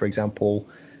 for example.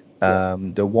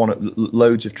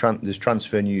 There's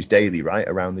transfer news daily, right,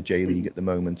 around the J League at the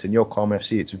moment. And Yokohama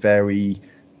FC,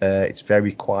 it's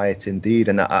very quiet indeed.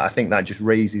 And I think that just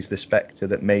raises the spectre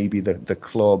that maybe the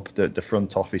club, the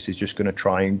front office is just going to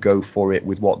try and go for it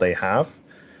with what they have.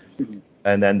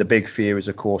 And then the big fear is,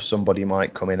 of course, somebody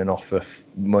might come in and offer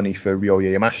money for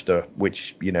Ryoya Yamashita,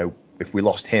 which, if we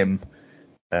lost him,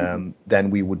 then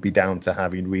we would be down to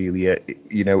having really,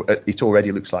 it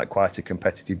already looks like quite a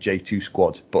competitive J2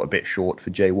 squad, but a bit short for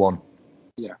J1.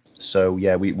 Yeah. So,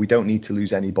 we don't need to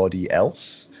lose anybody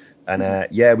else. And,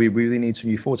 we really need some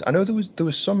new forwards. I know there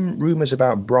was some rumours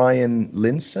about Brian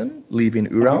Linson leaving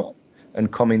Urawa and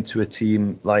coming to a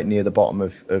team like near the bottom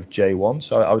of J1.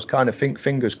 So I was kind of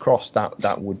fingers crossed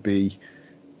that would be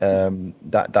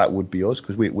that would be us,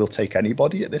 because we'll take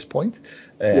anybody at this point.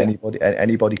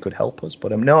 Anybody could help us.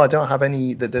 But no, I don't have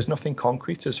any. There's nothing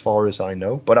concrete as far as I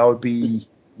know. But I would be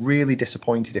really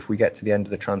disappointed if we get to the end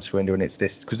of the transfer window and it's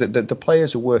this, because the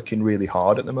players are working really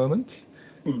hard at the moment,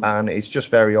 and it's just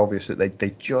very obvious that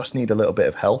they just need a little bit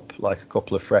of help, like a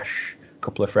couple of fresh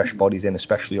bodies in,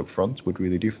 especially up front, would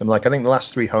really do for them. Like, I think the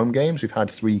last 3 home games we've had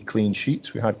 3 clean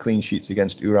sheets. We had clean sheets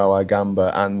against Urawa,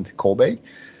 Gamba and Kobe.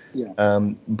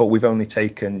 But we've only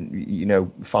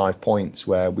taken 5 points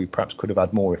where we perhaps could have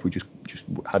had more if we just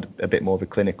had a bit more of a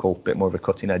clinical, bit more of a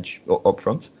cutting edge up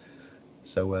front.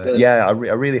 So I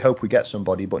really hope we get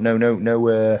somebody, but no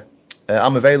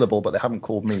I'm available, but they haven't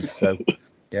called me, so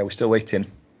we're still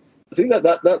waiting. I think that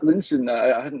Linson,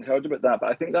 I hadn't heard about that, but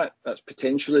I think that's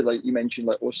potentially, like you mentioned,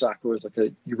 like Osaka is like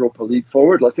a Europa League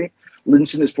forward. I think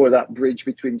Linson is probably that bridge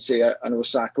between, say, an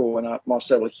Osaka and a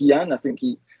Marcelo Hian. I think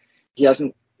he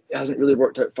hasn't really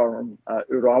worked out for him at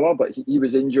Urawa, but he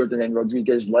was injured and then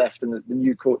Rodriguez left, and the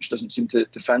new coach doesn't seem to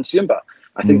fancy him. But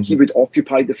I think he would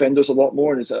occupy defenders a lot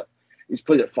more, and he's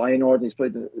played at Feyenoord and he's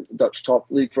played the Dutch top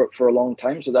league for a long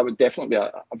time. So that would definitely be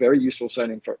a very useful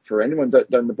signing for anyone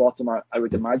down the bottom, I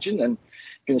would imagine.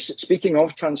 And speaking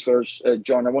of transfers,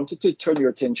 John, I wanted to turn your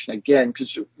attention again,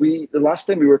 because the last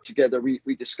time we were together,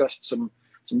 we discussed some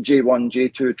J1,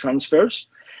 J2 transfers.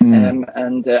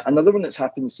 And another one that's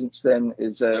happened since then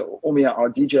is Omiya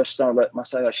Ardija starlet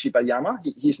Masaya Shibayama.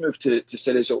 He's moved to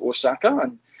Cerezo Osaka,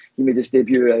 and he made his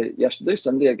debut yesterday,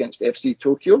 Sunday, against FC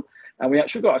Tokyo. And we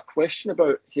actually got a question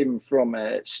about him from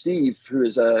Steve, who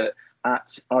is at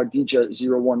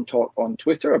Ardija01 Talk on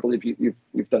Twitter. I believe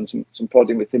you've done some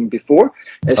podding with him before.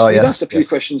 Steve asked a few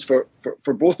questions for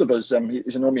both of us.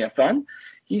 He's an Omiya fan.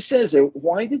 He says,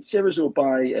 why did Cerezo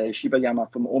buy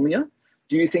Shibayama from Omiya?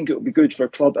 Do you think it would be good for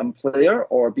club and player,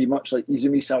 or be much like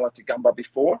Izumisawa to Gamba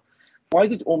before? Why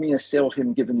did Omiya sell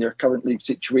him given their current league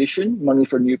situation, money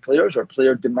for new players, or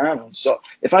player demand? So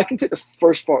if I can take the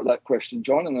first part of that question,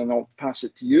 John, and then I'll pass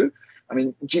it to you. I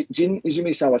mean, Jin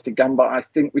Izumisawa to Gamba, I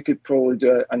think we could probably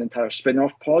do an entire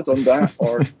spin-off pod on that,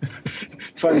 or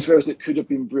transfers that could have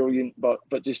been brilliant but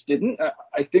just didn't.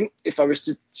 I think if I was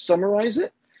to summarize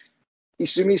it,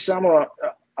 Izumi-sama,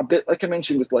 a bit like I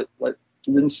mentioned with like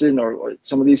Linson or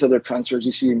some of these other transfers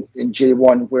you see in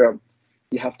J1, where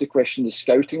you have to question the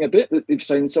scouting a bit. That they've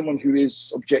signed someone who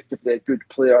is objectively a good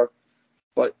player,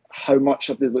 but how much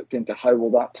have they looked into how will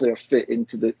that player fit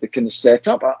into the kind of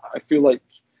setup? I feel like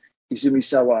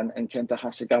Izumi-sawa and Kenta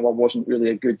Hasegawa wasn't really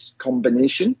a good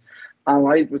combination.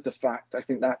 Allied with the fact, I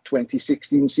think that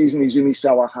 2016 season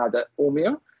Izumi-sawa had at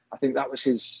Omiya, I think that was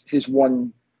his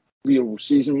one real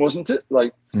season, wasn't it?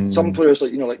 Like some players,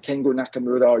 like like Kengo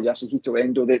Nakamura or Yasuhito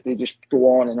Endo, they just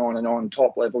go on and on and on,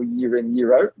 top level year in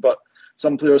year out. But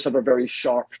some players have a very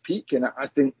sharp peak, and I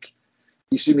think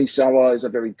Izumi-sawa is a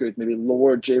very good, maybe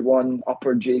lower J1,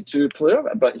 upper J2 player.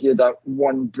 But he had that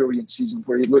one brilliant season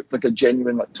where he looked like a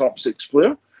genuine top six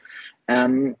player.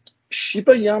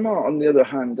 Shibayama, on the other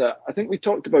hand, I think we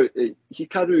talked about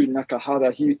Hikaru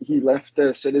Nakahara. He left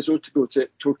Cerezo to go to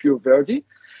Tokyo Verdy.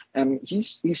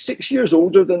 He's 6 years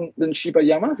older than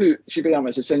Shibayama, who Shibayama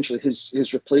is essentially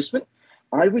his replacement.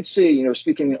 I would say,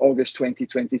 speaking in August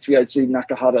 2023, I'd say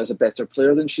Nakahara is a better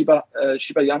player than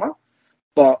Shibayama,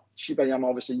 but Shibayama,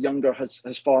 obviously younger,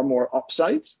 has far more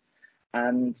upsides.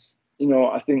 And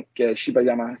I think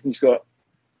Shibayama, he's got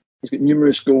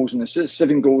numerous goals and assists,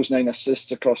 7 goals, 9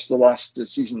 assists across the last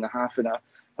season and a half in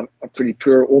a pretty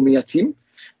poor Omiya team.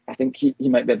 I think he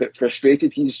might be a bit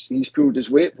frustrated. He's pulled his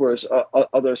weight, whereas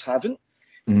others haven't.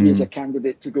 He is a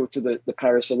candidate to go to the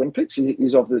Paris Olympics.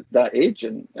 He's of that age,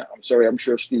 and I'm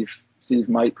sure Steve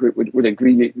Mike would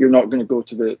agree. You're not going to go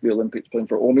to the Olympics playing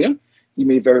for Omiya. You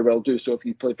may very well do so if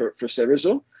you play for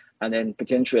Cerezo, and then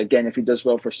potentially again if he does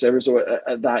well for Cerezo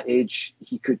at that age,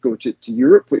 he could go to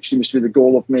Europe, which seems to be the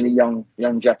goal of many young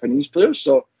Japanese players.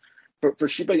 So for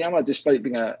Shibayama, despite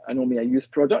being an Omiya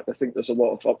youth product, I think there's a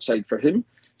lot of upside for him.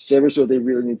 Cerezo, they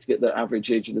really need to get the average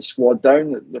age of the squad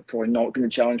down. They're probably not going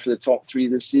to challenge for the top 3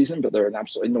 this season, but they're in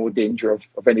absolutely no danger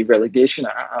of any relegation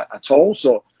at all.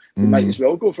 So they might as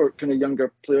well go for kind of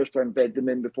younger players, try and bed them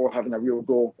in before having a real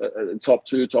go at the top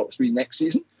 2, top 3 next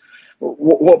season.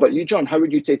 What about you, John? How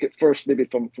would you take it first, maybe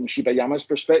from Shibayama's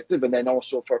perspective, and then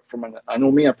also from an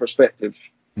Omiya perspective?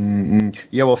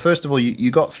 Yeah, well, first of all, you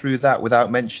got through that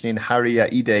without mentioning Haruya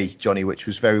Ide, Johnny, which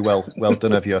was very well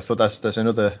done of you. I thought there's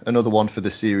another one for the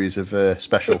series of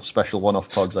special one-off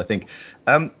pods, I think.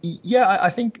 I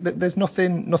think that there's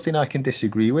nothing I can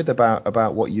disagree with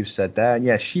about what you've said there. And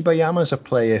yeah, Shibayama's a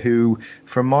player who,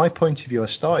 from my point of view, I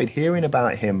started hearing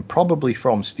about him probably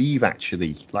from Steve,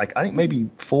 actually. Like, I think maybe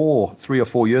 3 or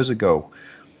 4 years ago.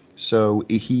 So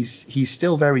he's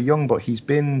still very young, but he's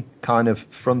been kind of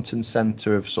front and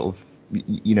center of sort of,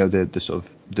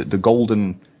 the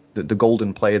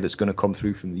golden player that's going to come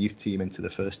through from the youth team into the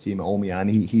first team at Omiya, and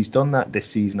he's done that this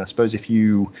season. I suppose if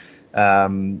you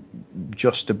it's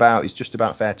just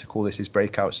about fair to call this his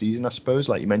breakout season, I suppose.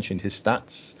 Like you mentioned, his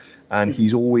stats. And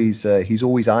he's always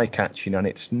eye-catching, and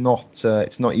it's not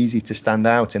easy to stand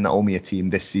out in that Omiya team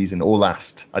this season or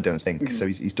last, I don't think. So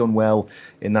he's done well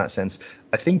in that sense.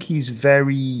 I think he's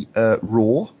very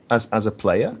raw as a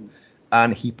player,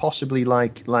 and he possibly,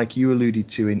 like you alluded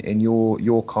to in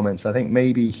your comments, I think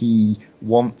maybe he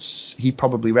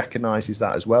probably recognises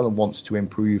that as well and wants to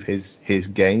improve his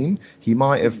game. He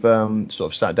might have sort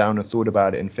of sat down and thought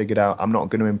about it and figured out, I'm not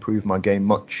going to improve my game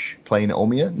much playing at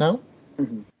Omiya now.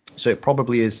 So it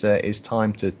probably is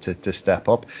time to step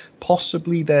up.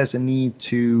 Possibly there's a need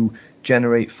to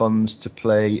generate funds to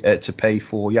pay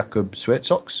for Jakub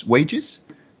Swertsok's wages,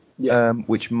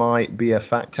 which might be a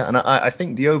factor. And I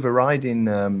think the overriding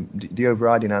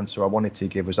answer I wanted to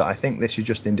give was that I think this is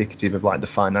just indicative of like the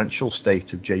financial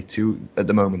state of J2 at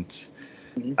the moment,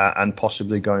 and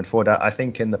possibly going forward. I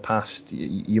think in the past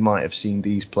you might have seen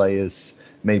these players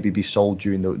maybe be sold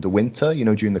during the winter,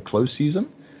 during the close season.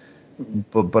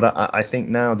 But I think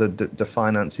now the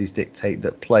finances dictate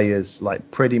that players,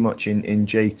 like pretty much in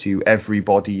J2,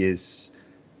 everybody is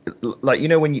like,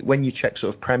 when you check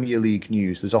sort of Premier League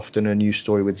news, there's often a news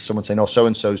story with someone saying, oh, so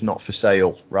and so's not for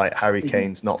sale, right? Harry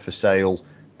Kane's not for sale.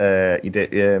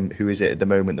 Who is it at the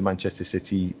moment? The Manchester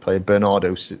City player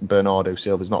Bernardo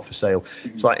Silva's not for sale.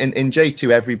 It's like in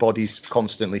J2, everybody's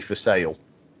constantly for sale.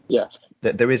 Yeah.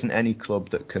 That there isn't any club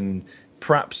that can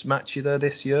perhaps match you there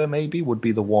this year. Maybe would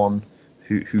be the one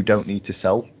who don't need to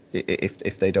sell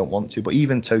if they don't want to. But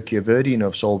even Tokyo Verdy,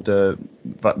 have sold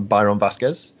Byron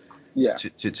Vasquez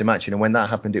to match it. And when that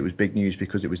happened, it was big news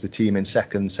because it was the team in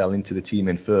second selling to the team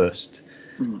in first.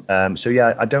 So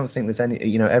yeah, I don't think there's any,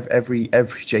 every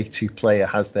J2 player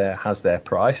has their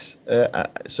price,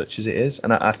 such as it is.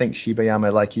 And I think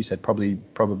Shibayama, like you said,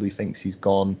 probably thinks he's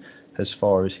gone as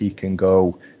far as he can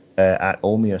go at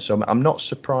Omiya. So I'm not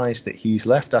surprised that he's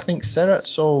left. I think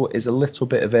Cerezo is a little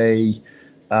bit of a,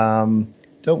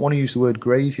 don't want to use the word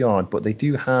graveyard, but they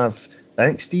do have, I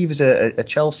think Steve is a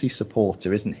Chelsea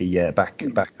supporter, isn't he? Back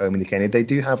home in the UK. They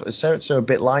do have Cerezo a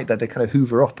bit like that. They kind of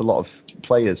hoover up a lot of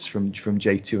players from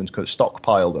J2 and kind of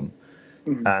stockpile them.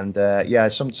 And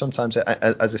sometimes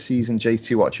as a seasoned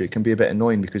J2 watcher, it can be a bit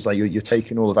annoying because like you're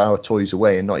taking all of our toys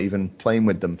away and not even playing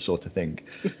with them, sort of thing.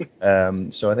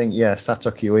 So I think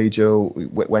Satoki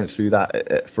Uejo went through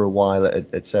that for a while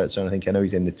at Cerezo, and I think I know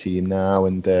he's in the team now.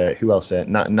 And who else?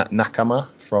 Nakama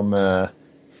from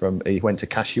he went to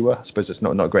Kashiwa. I suppose it's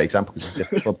not a great example because it's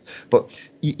difficult, but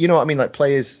you know what I mean, like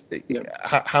players.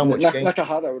 How much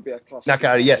Nakahara would be a classic.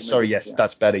 Nakahara, yes,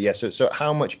 that's better. Yes, so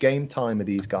how much game time are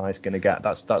these guys going to get?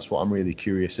 That's what I'm really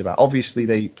curious about.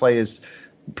 Obviously,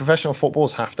 professional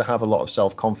footballers have to have a lot of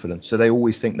self-confidence, so they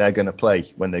always think they're going to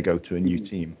play when they go to a new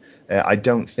team. I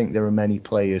don't think there are many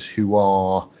players who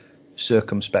are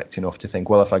circumspect enough to think,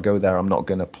 well, if I go there, I'm not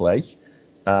going to play.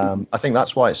 I think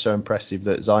that's why it's so impressive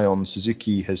that Zion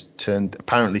Suzuki has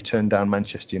apparently turned down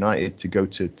Manchester United to go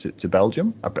to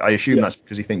Belgium. I assume that's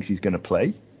because he thinks he's going to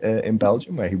play in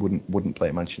Belgium, where he wouldn't play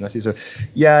at Manchester United. So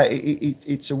yeah,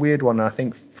 it's a weird one. I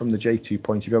think from the J2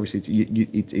 point of view, obviously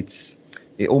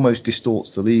it almost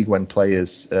distorts the league when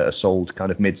players are sold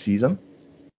kind of mid-season.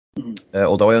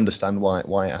 Although I understand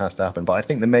why it has to happen, but I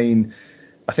think the main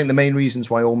reasons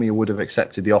why Omiya would have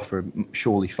accepted the offer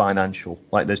surely financial.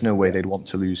 Like there's no way they'd want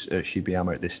to lose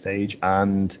Shibayama at this stage.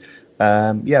 And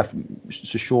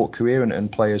it's a short career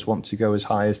and players want to go as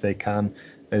high as they can,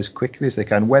 as quickly as they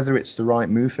can. Whether it's the right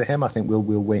move for him, I think we'll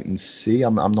wait and see.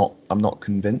 I'm not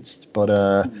convinced, but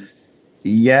I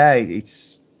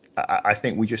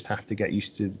think we just have to get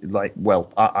used to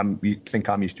I'm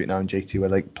used to it now in J2, where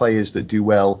like players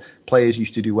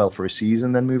used to do well for a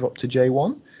season, then move up to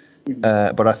J1.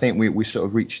 But I think we sort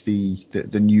of reached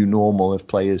the new normal of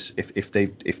players.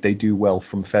 If they do well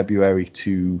from February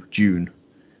to June,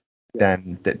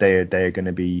 then they are going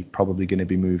to be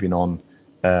moving on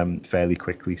fairly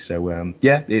quickly. So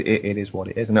it is what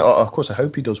it is, and of course I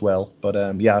hope he does well. But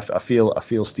I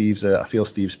feel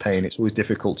Steve's pain. It's always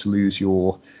difficult to lose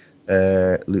your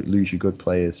good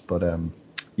players, but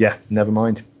never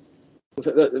mind.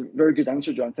 Very good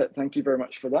answer, John. Thank you very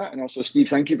much for that. And also, Steve,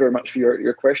 thank you very much for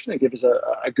your question. It gave us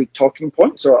a good talking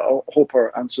point. So I hope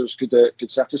our answers could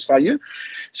satisfy you.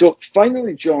 So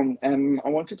finally, John, I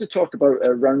wanted to talk about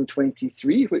round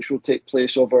 23, which will take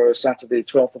place over Saturday,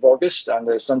 12th of August and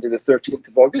Sunday, the 13th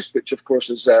of August, which of course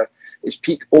is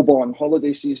peak Obon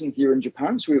holiday season here in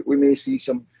Japan. So we may see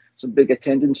some big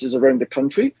attendances around the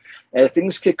country.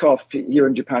 Things kick off here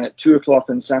in Japan at 2 o'clock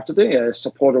on Saturday,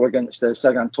 Sapporo against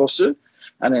Sagan Tosu.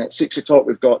 And at 6 o'clock,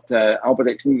 we've got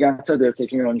Albirex Niigata. They're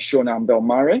taking on Shonan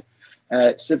Belmare.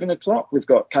 At 7 o'clock, we've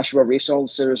got Kashiwa Reysol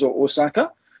Cerezo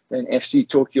Osaka. Then FC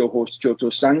Tokyo hosts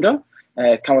Kyoto Sanga.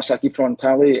 Kawasaki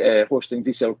Frontale hosting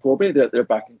Vissel Kobe. They're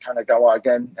back in Kanagawa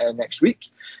again next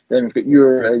week. Then we've got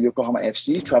your Yokohama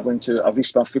FC traveling to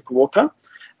Avispa Fukuoka.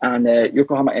 And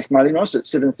Yokohama F Marinos at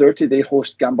 7:30, they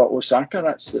host Gamba Osaka.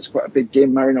 That's quite a big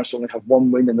game. Marinos only have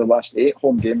one win in the last 8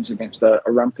 home games against a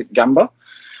rampant Gamba.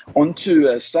 On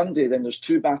to Sunday, then there's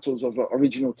 2 battles of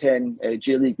original 10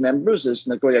 J-League members as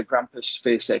Nagoya Grampus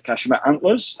face Kashima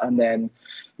Antlers. And then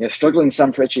struggling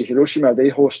Sanfrecce Hiroshima, they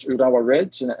host Urawa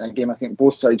Reds in a game I think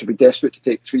both sides will be desperate to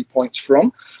take 3 points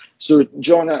from. So,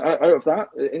 John, out of that,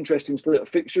 interesting slate of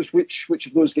fixtures, which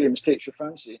of those games takes your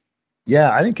fancy?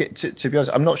 Yeah, I think to be honest,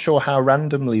 I'm not sure how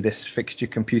randomly this fixture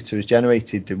computer is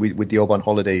generated with the Obon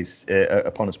holidays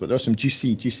upon us, but there are some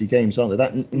juicy games, aren't there?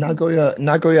 That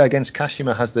Nagoya against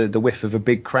Kashima has the whiff of a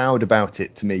big crowd about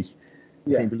it to me.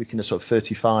 I think we're looking at sort of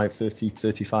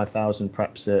 35,000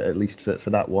 perhaps at least for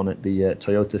that one at the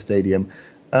Toyota Stadium.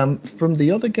 From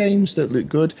the other games that look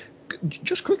good,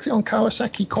 just quickly on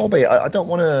Kawasaki Kobe, I don't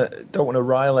want to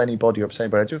rile anybody up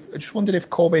saying, but I just wondered if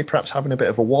Kobe perhaps having a bit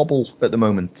of a wobble at the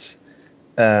moment.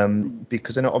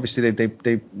 Because I know obviously they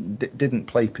didn't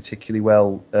play particularly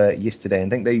well yesterday. I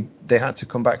think they had to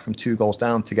come back from 2 goals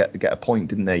down to get a point,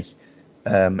 didn't they?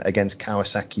 Against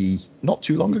Kawasaki not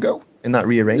too long ago. in that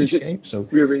rearranged game. So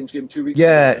rearranged game 2 weeks ago.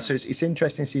 Yeah, so it's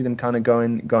interesting to see them kind of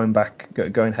going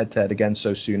head to head again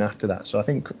so soon after that. So I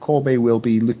think Kobe will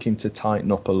be looking to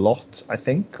tighten up a lot, I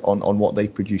think, on what they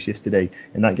produced yesterday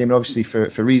in that game. And obviously,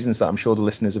 for reasons that I'm sure the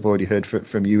listeners have already heard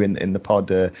from you in the pod,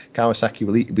 Kawasaki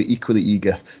will be equally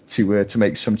eager to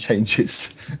make some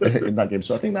changes in that game.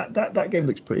 So I think that game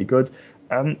looks pretty good.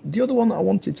 The other one that I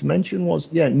wanted to mention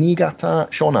was, Niigata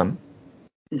Shonan.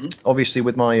 Mm-hmm. Obviously,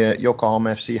 with my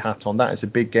Yokohama FC hat on, that is a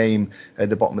big game at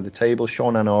the bottom of the table.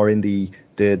 Shonan are in the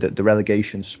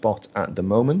relegation spot at the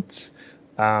moment,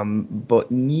 but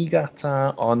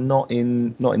Niigata are not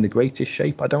in the greatest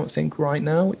shape, I don't think, right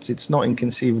now. It's not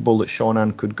inconceivable that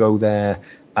Shonan could go there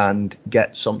and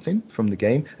get something from the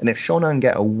game. And if Shonan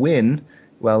get a win,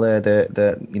 well,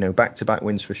 the back-to-back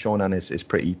wins for Shonan is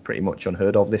pretty much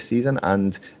unheard of this season,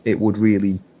 and it would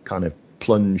really kind of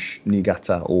plunge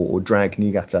Niigata or drag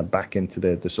Niigata back into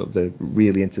the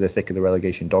really into the thick of the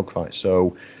relegation dogfight.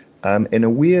 So in a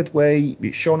weird way,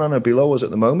 Shonan are below us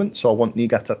at the moment, so I want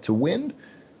Niigata to win.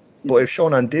 But if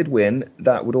Shonan did win,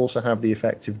 that would also have the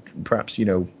effect of perhaps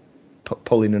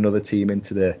pulling another team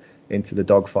into the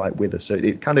dogfight with us. So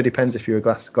it kind of depends if you're a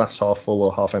glass half full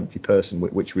or half empty person,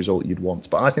 which result you'd want.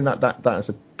 But I think that has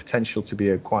a potential to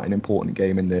be quite an important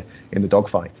game in the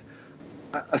dogfight.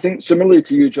 I think similarly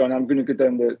to you, John, I'm going to go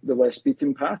down the less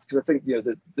beaten path, because I think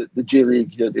the J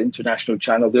League, the international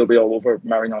channel, they'll be all over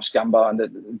Marinos Gamba and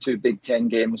the two Big Ten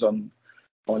games on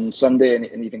Sunday,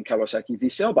 and even Kawasaki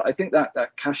VCL. But I think that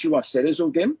Kashiwa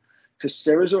Cerezo game, because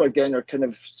Cerezo again are kind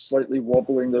of slightly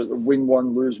wobbling. They're win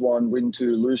one, lose one, win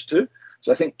two, lose two.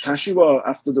 So I think Kashiwa,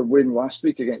 after the win last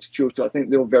week against Kyoto, I think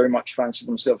they'll very much fancy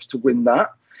themselves to win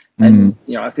that. And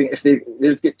I think if they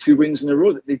get 2 wins in a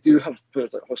row, that they do have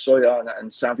players like Hosoya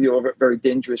and Savio, very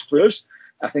dangerous players.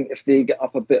 I think if they get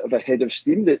up a bit of a head of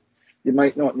steam, that they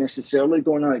might not necessarily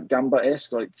go on a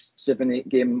Gamba-esque 7-8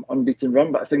 game unbeaten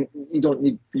run. But I think you don't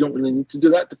really need to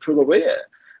do that to pull away it.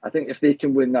 I think if they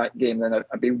can win that game, then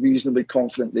I'd be reasonably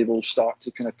confident they will start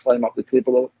to kind of climb up the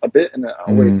table a bit and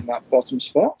away from that bottom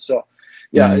spot. So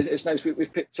it's nice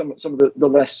we've picked some of the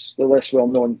less well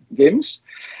known games.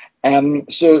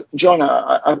 So, John,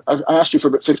 I asked you for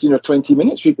about 15 or 20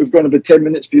 minutes. We've gone about 10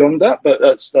 minutes beyond that, but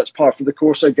that's par for the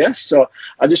course, I guess. So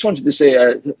I just wanted to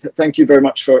say thank you very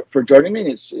much for joining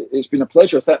me. It's been a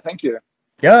pleasure. Thank you.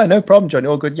 Yeah, no problem, Johnny.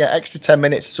 All good. Yeah, extra 10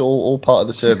 minutes. It's all part of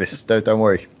the service. Don't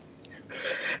worry.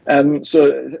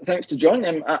 So thanks to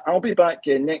John. I'll be back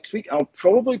next week. I'll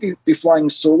probably be flying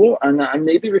solo, and I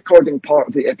may be recording part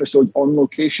of the episode on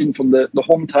location from the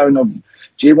hometown of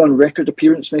J1 record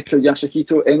appearance maker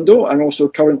Yasuhito Endo, and also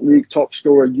current league top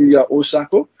scorer Yuya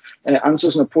Osaka.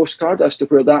 Answers in a postcard as to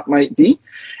where that might be.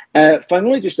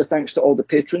 Finally, just a thanks to all the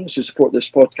patrons who support this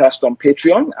podcast on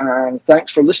Patreon, and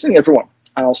thanks for listening, everyone.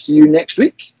 I'll see you next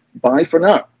week. Bye for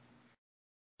now.